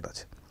ছোট্ট ফল্ট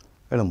আছে,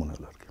 এরকম মনে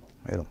হলো আর কি,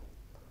 এরকম।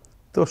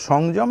 তো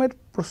সংযমের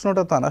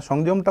প্রশ্নটা তা না,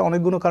 সংযমটা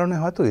অনেকগুলো কারণে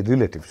হয়তো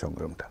রিলেটিভ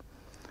সংযমটা,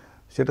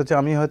 সেটা হচ্ছে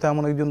আমি হয়তো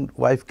এমন একজন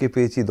ওয়াইফকে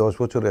পেয়েছি, 10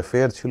 বছর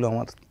অ্যাফেয়ার ছিল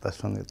আমার তার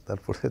সঙ্গে,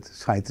 তারপরে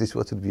 37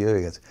 বছর বিয়ে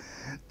হয়ে গেছে।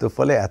 তো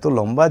ফলে এত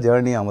লম্বা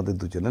জার্নি আমাদের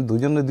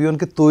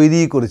দুজনকে তৈরি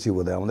করেছি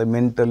বোধহয়, আমাদের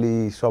মেন্টালি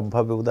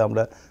সবভাবে বোধহয়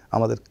আমরা,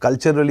 আমাদের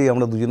কালচারালি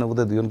আমরা দুজনে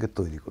বোধহয় দুজনকে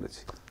তৈরি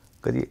করেছি।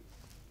 কাজে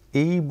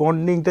এই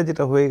বন্ডিংটা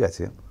যেটা হয়ে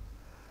গেছে,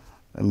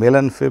 মেল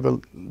অ্যান্ড ফিমেল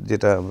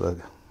যেটা আমরা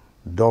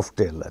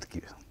ডভটেল আর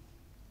কি,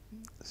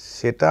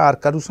 সেটা আর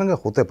কারোর সঙ্গে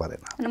হতে পারে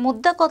না। মানে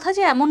মুদ্রা কথা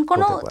যে এমন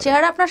কোনো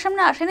চেহারা আপনার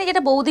সামনে আসেনি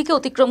যেটা বৌদিকে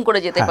অতিক্রম করে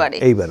যেতে পারে।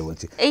 এইবার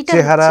বলছি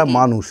চেহারা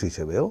মানুষ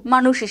হিসেবেও,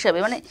 মানুষ হিসেবে,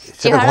 মানে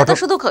চেহারা তো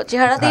শুধু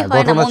চেহারাতেই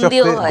হয় না, মন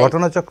দিয়েও হয়।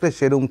 ঘটনাচক্রে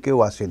সেরকম কেউ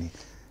আসেনি,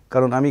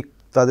 কারণ আমি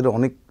তাদের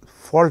অনেক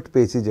ফল্ট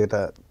পেয়েছি যেটা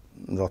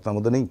রত্নার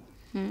মধ্যে নেই।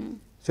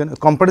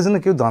 কম্পারিজনে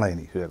কেউ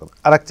দাঁড়ায়নি।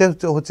 আর একটা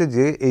হচ্ছে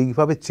যে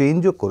এইভাবে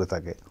চেঞ্জও করে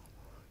থাকে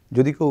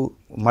যদি কেউ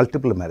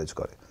মাল্টিপল ম্যারেজ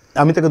করে।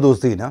 আমি তাকে দোষ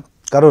দিই না,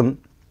 কারণ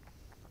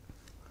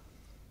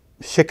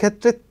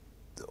সেক্ষেত্রে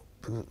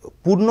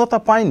পূর্ণতা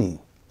পায়নি,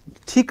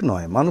 ঠিক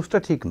নয়, মানুষটা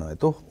ঠিক নয়,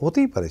 তো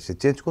হতেই পারে, সে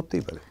চেঞ্জ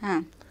করতেই পারে।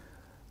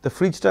 তো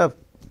ফ্রিজটা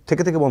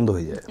থেকে থেকে বন্ধ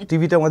হয়ে যায়,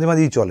 টিভিটা মাঝে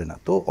মাঝেই চলে না,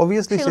 তো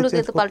অবভিয়াসলি সে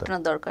চেঞ্জ করতে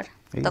পাল্টানোর দরকার।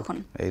 তখন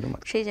এইরকম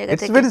সেই জায়গা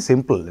থেকে ইটস ভেরি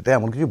সিম্পল, এটা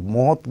এমন কিছু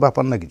মহৎ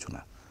ব্যাপার না, কিছু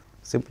না,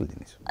 সিম্পল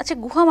জিনিস। আচ্ছা,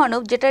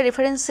 গুহামানব, যেটা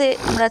রেফারেন্সে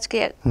আমরা আজকে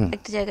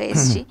একটা জায়গায়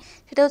এসেছি,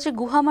 সেটা হচ্ছে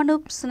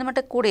গুহামানব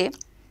সিনেমাটা করে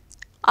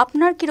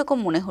আপনার কীরকম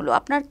মনে হলো?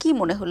 আপনার কি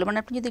মনে হলো? মানে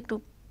আপনি যদি একটু,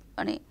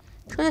 মানে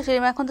সোজা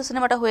সিনেমা, এখন তো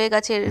সিনেমাটা হয়ে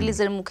গেছে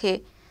রিলিজের মুখে,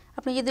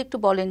 আপনি যদি একটু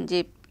বলেন, যে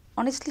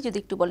অনেস্টলি যদি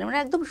একটু বলেন, মানে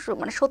একদম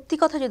মানে সত্যি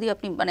কথা যদি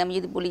আপনি, মানে আমি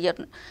যদি বলি যে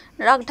আপনার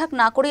রাগ ঢাক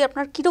না করেই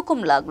আপনার কীরকম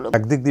লাগলো?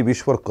 একদিক দিয়ে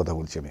বিস্ফোরক কথা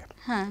বলছি আমি।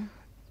 হ্যাঁ,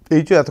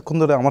 এই যে এতক্ষণ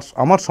ধরে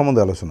আমার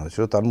সম্বন্ধে আলোচনা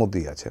হয়েছিল, তার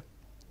মধ্যেই আছে,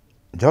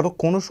 ধরো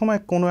কোনো সময়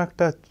কোনো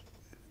একটা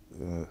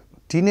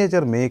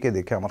টিনেজার মেয়েকে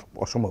দেখে আমার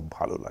অসম্ভব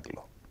ভালো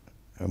লাগলো,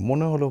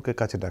 মনে হলো ওকে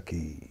কাছে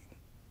ডাকি,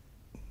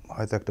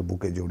 হয়তো একটা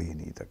বুকে জড়িয়ে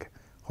নিই তাকে,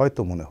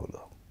 হয়তো মনে হলো,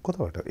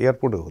 কোথাও একটা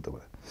এয়ারপোর্টেও হতে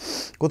পারে,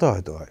 কোথাও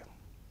হয়তো হয়।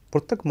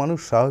 প্রত্যেক মানুষ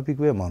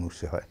স্বাভাবিকভাবে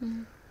মানুষে হয়,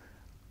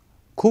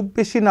 খুব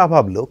বেশি না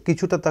ভাবলেও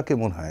কিছুটা তাকে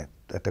মনে হয়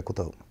একটা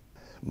কোথাও,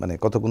 মানে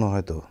কতগুলো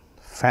হয়তো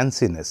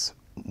ফ্যান্সিনেস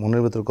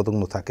মনের ভেতর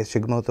কতগুলো থাকে,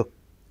 সেগুলো হয়তো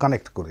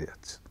কানেক্ট করে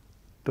যাচ্ছে।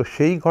 তো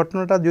সেই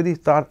ঘটনাটা যদি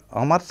তার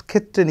আমার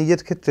ক্ষেত্রে,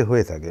 নিজের ক্ষেত্রে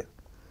হয়ে থাকে,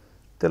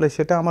 তাহলে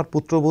সেটা আমার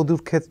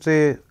পুত্রবধূর ক্ষেত্রে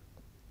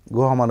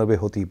গুহামানবে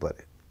হতেই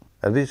পারে।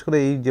 আর বিশেষ করে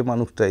এই যে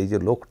মানুষটা, এই যে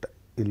লোকটা,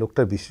 এই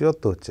লোকটার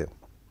বিশেষত্ব হচ্ছে,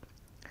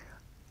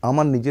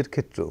 আমার নিজের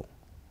ক্ষেত্রেও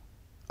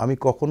আমি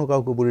কখনো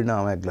কাউকে বলি না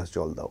আমার এক গ্লাস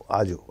জল দাও,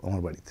 আজও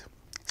আমার বাড়িতে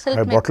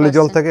হয় বটলে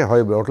জল থাকে,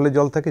 হয় বটলে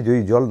জল থাকে, যদি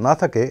জল না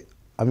থাকে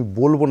আমি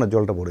বলবো না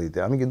জলটা ভরে দিতে,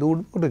 আমি কিন্তু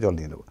উঠে জল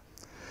নিয়ে নেবো।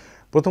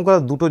 প্রথম কথা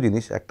দুটো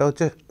জিনিস, একটা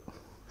হচ্ছে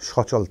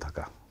সচল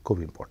থাকা, খুব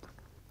ইম্পর্টেন্ট।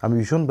 আমি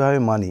ভীষণভাবে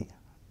মানি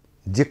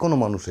যে কোনো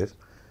মানুষের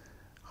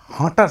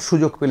হাঁটার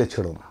সুযোগ পেলে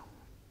ছেড়ো না,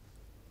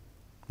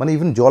 মানে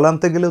ইভেন জল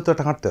আনতে গেলেও তো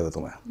একটা হাঁটতে হবে,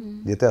 তোমায়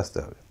যেতে আসতে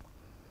হবে,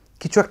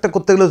 কিছু একটা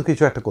করতে গেলেও তো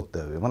কিছু একটা করতে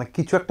হবে, মানে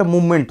কিছু একটা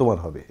মুভমেন্ট তোমার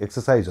হবে,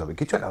 এক্সারসাইজ হবে,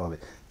 কিছু একটা হবে,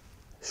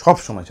 সব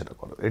সময় সেটা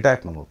করো, এটা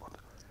এক নম্বর কথা।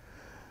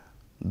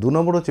 দু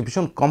নম্বর হচ্ছে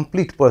ভীষণ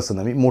কমপ্লিট পার্সন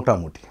আমি,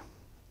 মোটামুটি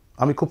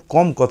আমি খুব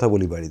কম কথা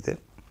বলি বাড়িতে,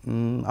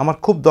 আমার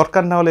খুব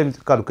দরকার না হলে আমি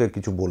কারুকে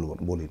কিছু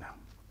বলি না।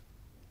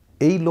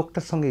 এই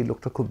লোকটার সঙ্গে এই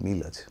লোকটার খুব মিল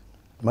আছে।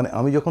 মানে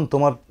আমি যখন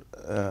তোমার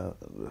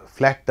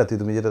ফ্ল্যাটটাতে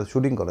তুমি যেটা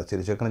শুটিং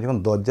করাচ্ছিলে, সেখানে যখন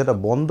দরজাটা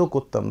বন্ধ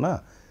করতাম না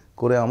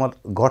করে, আমার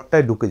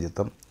ঘরটায় ঢুকে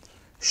যেতাম,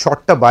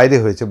 শটটা বাইরে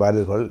হয়েছে,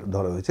 বাইরের ঘরে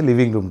ধরা হয়েছে,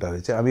 লিভিং রুমটা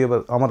হয়েছে, আমি এবার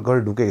আমার ঘরে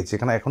ঢুকে গেছি,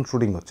 এখানে এখন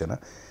শুটিং হচ্ছে না,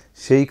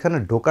 সেইখানে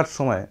ঢোকার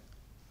সময়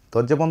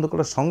দরজা বন্ধ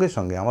করার সঙ্গে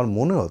সঙ্গে আমার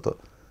মনে হতো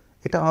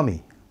এটা আমি।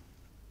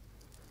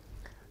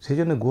 সেই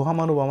জন্য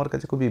গুহামানব আমার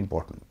কাছে খুবই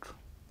ইম্পর্ট্যান্ট।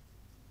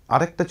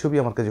 আরেকটা ছবি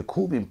আমার কাছে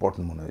খুব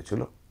ইম্পর্ট্যান্ট মনে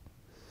হয়েছিল,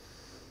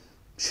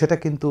 সেটা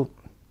কিন্তু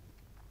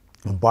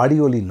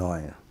বাড়িওলি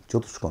নয়,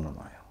 চতুষ্কোণ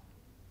নয়,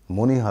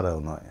 মণিহারাও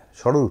নয়,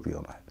 ষড়রূপীও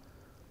নয়,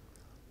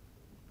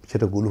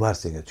 সেটা গুলভার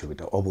সিংয়ের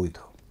ছবিটা, অবৈধ।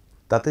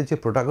 তাতে যে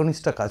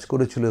প্রোটাগনিস্টটা কাজ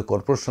করেছিল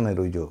কর্পোরেশনের,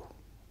 ওই যে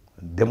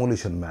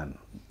ডেমোলিশন ম্যান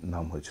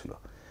নাম হয়েছিল,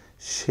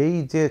 সেই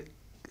যে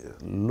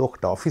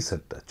লোকটা,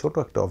 অফিসারটা, ছোট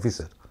একটা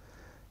অফিসার,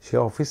 সে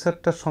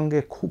অফিসারটার সঙ্গে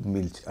খুব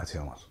মিল আছে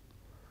আমার,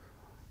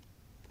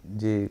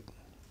 যে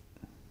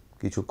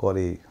কিছু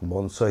করে,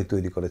 বনসাই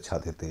তৈরি করে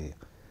ছাদেতে,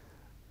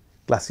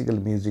 ক্লাসিক্যাল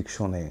মিউজিক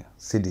শোনে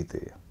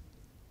সিডিতে,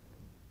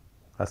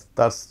 আর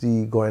তার স্ত্রী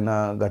গয়না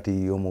গাটি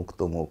অমুক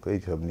তমুক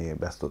এইসব নিয়ে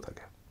ব্যস্ত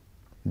থাকে,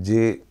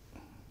 যে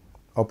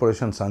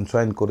অপারেশন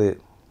সানশাইন করে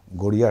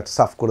গড়িয়াট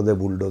সাফ করে দেয়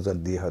বুলডোজার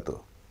দিয়ে, হয়তো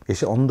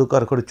এসে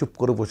অন্ধকার করে চুপ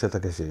করে বসে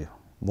থাকে, সে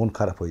মন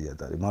খারাপ হয়ে যায়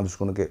তার,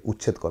 মানুষগুলোকে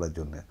উচ্ছেদ করার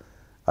জন্যে।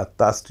 আর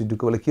তার স্ত্রী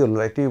ঢুকে বলে, কী হলো,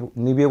 লাইটটি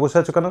নিভিয়ে বসে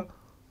আছো কেন,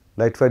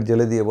 লাইট ফাইট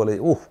জ্বেলে দিয়ে বলে,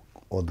 উহ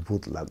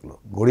অদ্ভুত লাগলো,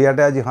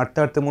 গড়িয়াটে আজ হাঁটতে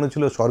হাঁটতে মনে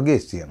ছিল স্বর্গে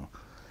এসছি যেন,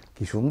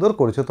 কী সুন্দর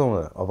করেছো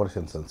তোমরা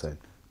অপারেশন সানশাইন,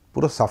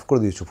 পুরো সাফ করে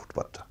দিয়েছো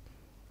ফুটপাথটা,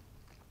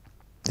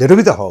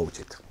 যেটুকুই তো হওয়া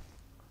উচিত।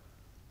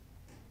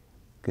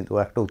 কিন্তু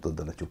একটা উত্তর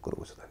দেয় না, চুপ করে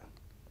বসে থাকে।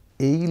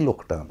 এই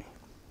লোকটা আমি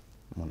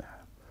মনে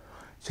হয়,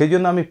 সেই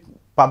জন্য আমি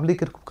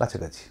পাবলিকের খুব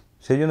কাছাকাছি।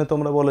 সেই জন্য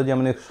তোমরা বলো যে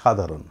আমি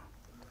সাধারণ,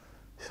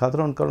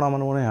 কারণ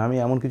আমার মনে হয় আমি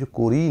এমন কিছু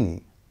করিনি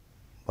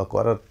বা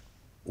করার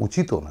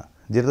উচিতও না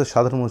যেটা তো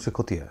সাধারণ মানুষের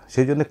ক্ষতি হয়।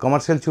 সেই জন্য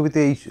কমার্শিয়াল ছবিতে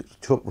এই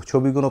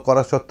ছবিগুলো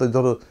করা সত্ত্বেও,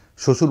 ধরো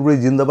শ্বশুরবাড়ি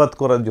জিন্দাবাদ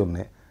করার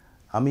জন্যে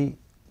আমি,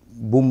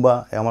 বুম্বা,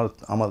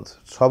 আমার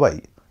সবাই,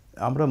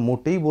 আমরা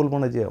মোটেই বলবো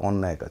না যে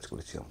অন্যায় কাজ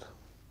করেছি,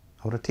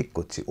 আমরা ঠিক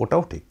করছি,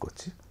 ওটাও ঠিক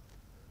করছি,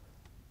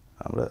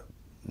 আমরা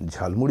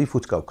ঝালমুড়ি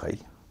ফুচকাও খাই,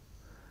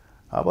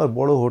 আবার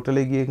বড়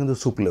হোটেলে গিয়ে কিন্তু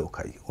সুপলেও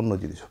খাই, অন্য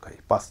জিনিসও খাই,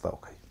 পাস্তাও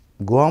খাই।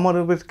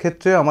 গুহামানবের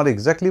ক্ষেত্রে আমার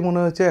এক্স্যাক্টলি মনে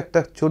হয়েছে একটা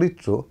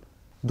চরিত্র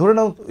ধরে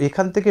নাও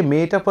এখান থেকে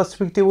মেয়েটা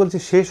পার্সপেক্টিভ বলছে,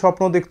 সে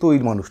স্বপ্ন দেখতো ওই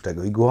মানুষটাকে,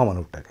 ওই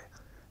গুহামানবটাকে,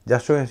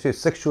 যার সঙ্গে সে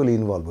সেক্সুয়ালি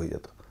ইনভলভ হয়ে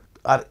যেত।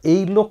 আর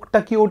এই লোকটা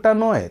কি ওটা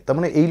নয়? তার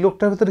মানে এই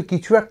লোকটার ভেতরে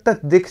কিছু একটা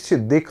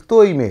দেখতো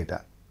এই মেয়েটা,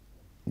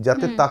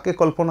 যাতে তাকে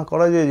কল্পনা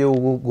করা যায় যে ও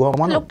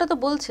গুহামানব। লোকটা তো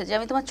বলছে যে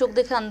আমি তোমার চোখ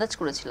দেখে আন্দাজ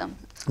করেছিলাম।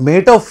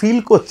 মেয়েটাও ফিল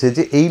করছে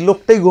যে এই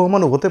লোকটাই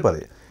গুহামানব হতে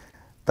পারে।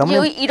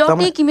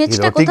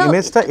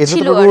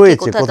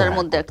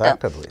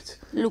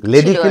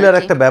 লেডি কিলার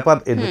একটা ব্যাপার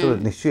এর ভেতরে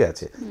নিশ্চয়ই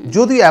আছে,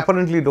 যদি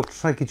অ্যাপারেন্টলি ডক্টর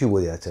সঙ্গে কিছু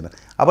বোঝা যাচ্ছে না।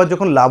 আবার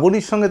যখন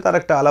লাবণীর সঙ্গে তার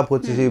একটা আলাপ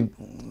হচ্ছে, সেই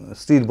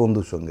স্ত্রীর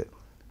বন্ধুর সঙ্গে,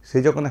 সে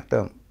যখন একটা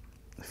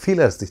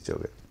ফিলার্স দিচ্ছে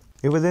ওকে,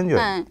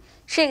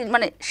 সে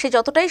মানে সে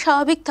যতটাই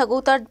স্বাভাবিক থাকুক,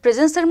 তার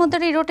প্রেজেন্সের মধ্যে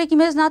ইরোটিক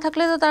ইমেজ না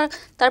থাকলে তো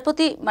তার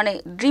প্রতি মানে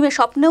ড্রিমে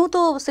স্বপ্নেও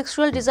তো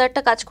সেক্সুয়াল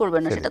ডিজায়ারটা কাজ করবে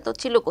না। সেটা তো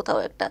ছিল কোথাও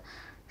একটা,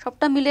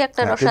 সবটা মিলে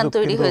একটা রসায়ন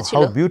তৈরি হয়েছিল।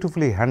 হাউ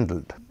বিউটিফুলি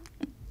হ্যান্ডেলড,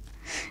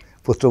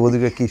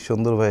 পুত্রবধূকে কি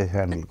সুন্দরভাবে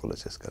হ্যান্ডেল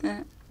করেছে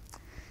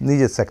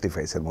নিজের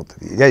স্যাক্রিফাইসের মধ্যে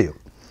দিয়ে। যাই হোক,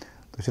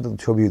 তো সেটা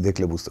ছবি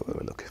দেখলে বুঝতে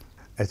পারবে লোকে।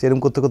 আচ্ছা,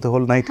 এরকম করতে করতে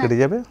হোল নাইট কেটে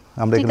যাবে,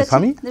 আমরা এখানে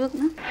থামি।